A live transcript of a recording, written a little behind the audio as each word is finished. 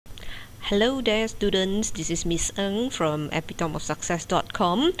Hello there students, this is Miss Ng from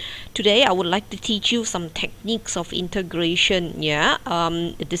epitomeofsuccess.com. Today I would like to teach you some techniques of integration.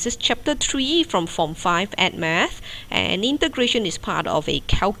 This is chapter 3 from Form 5 at Math, and integration is part of a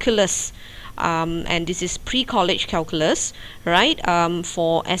calculus. And this is pre-college calculus, right?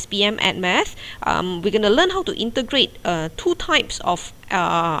 For SPM at Math, we're going to learn how to integrate two types of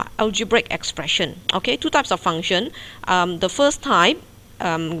algebraic expression. Okay, two types of function. The first type,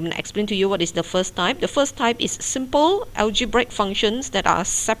 I'm going to explain to you what is the first type. The first type is simple algebraic functions that are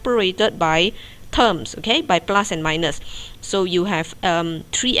separated by terms, okay, by plus and minus. So you have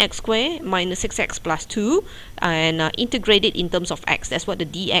 3x squared minus 6x plus 2 and integrate it in terms of x. That's what the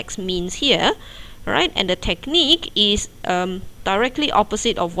dx means here, right? And the technique is directly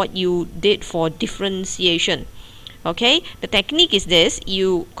opposite of what you did for differentiation. Okay, the technique is this: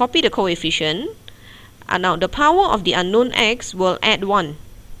 you copy the coefficient, and now the power of the unknown x will add 1,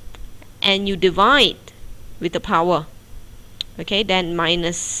 and you divide with the power. Okay, then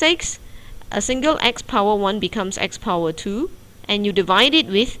minus 6, a single x power 1 becomes x power 2, and you divide it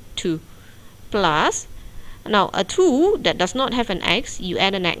with 2, plus, now a 2 that does not have an x, you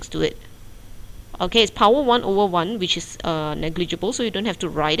add an x to it. Okay, it's power 1 over 1, which is negligible, so you don't have to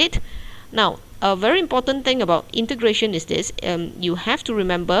write it. Now, a very important thing about integration is this: you have to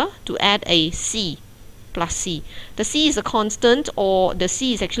remember to add a c plus c. The c is a constant, or the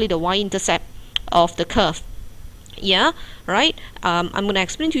c is actually the y-intercept of the curve. Yeah, right? I'm going to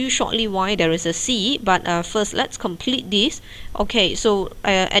explain to you shortly why there is a c, but first let's complete this. Okay, so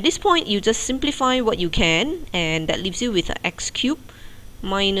at this point you just simplify what you can, and that leaves you with x cubed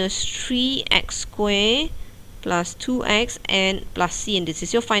minus 3x squared plus 2x and plus c, and this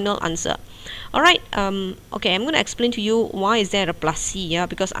is your final answer. Alright, okay, I'm going to explain to you why is there a plus c, yeah,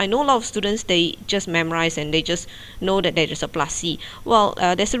 because I know a lot of students, they just memorize and they just know that there is a plus c. Well,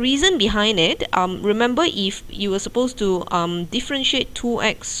 there's a reason behind it. Remember, if you were supposed to differentiate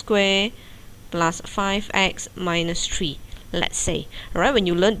 2x squared plus 5x minus 3, let's say, alright, when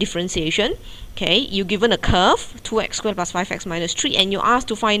you learn differentiation, okay, you're given a curve 2x squared plus 5x minus 3, and you're asked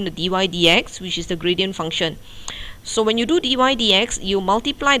to find the dy dx, which is the gradient function. So when you do dy dx, you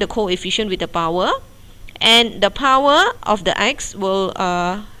multiply the coefficient with the power, and the power of the x will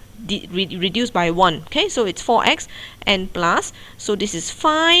reduce by 1. Okay, so it's 4x and plus, so this is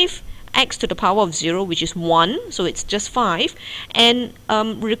 5x to the power of 0, which is 1, so it's just 5. And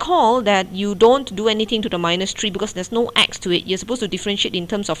recall that you don't do anything to the minus 3 because there's no x to it. You're supposed to differentiate in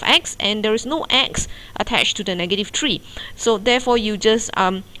terms of x, and there is no x attached to the negative 3, so therefore you just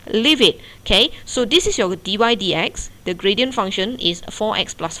leave it. Okay, so this is your dy dx. The gradient function is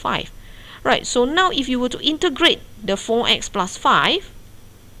 4x plus 5. Right, so now if you were to integrate the 4x plus 5,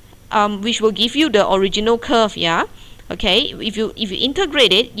 which will give you the original curve, yeah. Okay, if you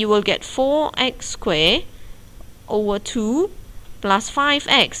integrate it, you will get 4x squared over 2 plus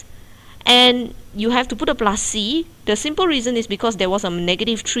 5x, and you have to put a plus c. The simple reason is because there was a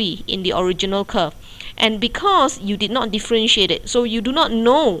negative 3 in the original curve, and because you did not differentiate it, so you do not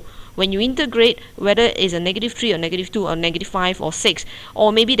know when you integrate whether it's a negative 3 or negative 2 or negative 5 or 6,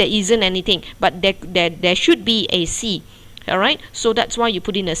 or maybe there isn't anything, but there should be a c. Alright, so that's why you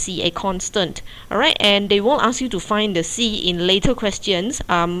put in a c, a constant. Alright, and they won't ask you to find the c in later questions,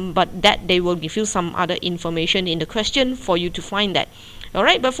 but that they will give you some other information in the question for you to find that.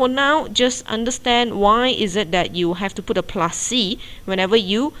 Alright, but for now, just understand why is it that you have to put a plus c whenever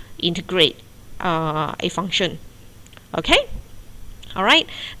you integrate a function. Okay? Alright,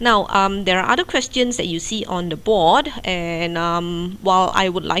 now there are other questions that you see on the board, and while I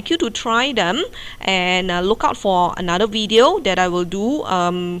would like you to try them and look out for another video that I will do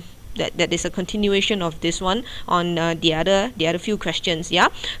that is a continuation of this one on the other few questions. Yeah,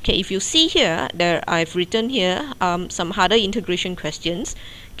 okay, if you see here, there I've written here some harder integration questions.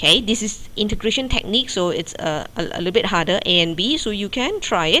 Okay, this is integration technique, so it's a little bit harder, A and B, so you can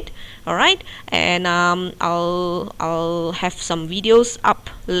try it. Alright, and I'll have some videos up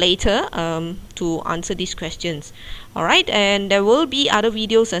later to answer these questions. Alright, and there will be other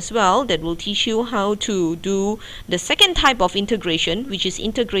videos as well that will teach you how to do the second type of integration, which is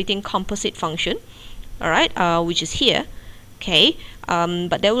integrating composite function. Alright, which is here. Okay,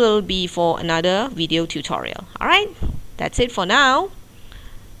 but that will be for another video tutorial. Alright, that's it for now.